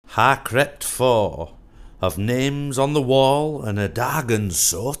Ha crept four, of names on the wall, and a Dargon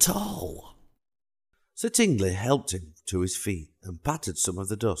so tall. Sir Tingly helped him to his feet and patted some of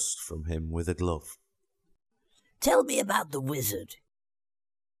the dust from him with a glove. Tell me about the wizard.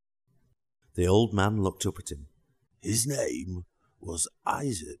 The old man looked up at him. His name was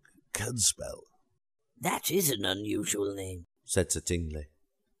Isaac Canspell. That is an unusual name, said Sir Tingly.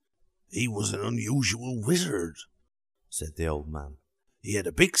 He was an unusual wizard, said the old man. He had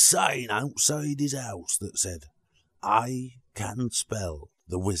a big sign outside his house that said, I can spell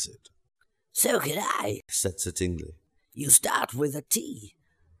the wizard. So can I, said Sir Tingly. You start with a T,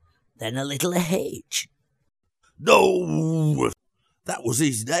 then a little H. No, that was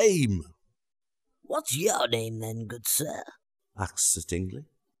his name. What's your name then, good sir? asked Sir Tingly.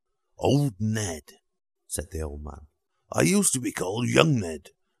 Old Ned, said the old man. I used to be called Young Ned,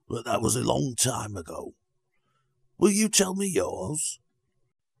 but that was a long time ago. Will you tell me yours?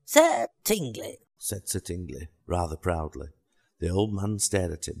 Sir Tingly, said Sir Tingly, rather proudly. The old man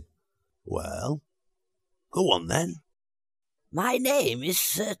stared at him. Well, go on then. My name is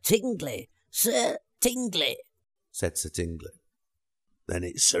Sir Tingly, Sir Tingly, said Sir Tingly. Then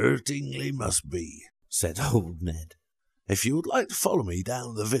it's Sir Tingly must be, said Old Ned. If you would like to follow me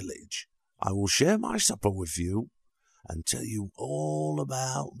down the village, I will share my supper with you and tell you all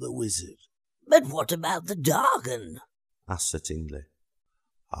about the wizard. But what about the Dargon? asked Sir Tingly.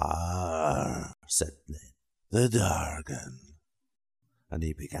 Ah, said Ned, the Dargon. And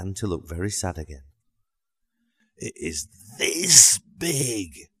he began to look very sad again. It is this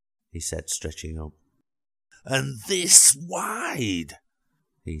big, he said, stretching up. And this wide,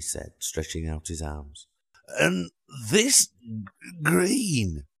 he said, stretching out his arms. And this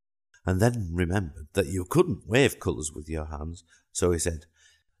green. And then remembered that you couldn't wave colours with your hands, so he said,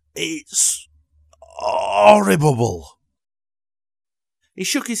 It's horrible. He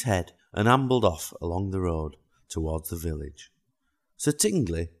shook his head and ambled off along the road towards the village. Sir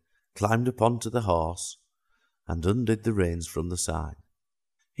Tingly climbed up onto the horse and undid the reins from the side.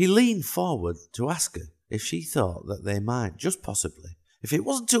 He leaned forward to ask her if she thought that they might, just possibly, if it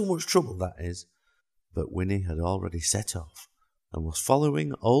wasn't too much trouble, that is. But Whinnie had already set off and was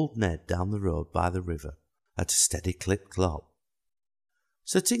following Old Ned down the road by the river at a steady clip-clop.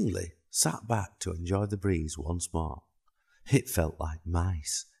 Sir Tingly sat back to enjoy the breeze once more. It felt like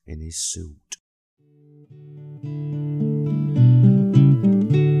mice in his suit.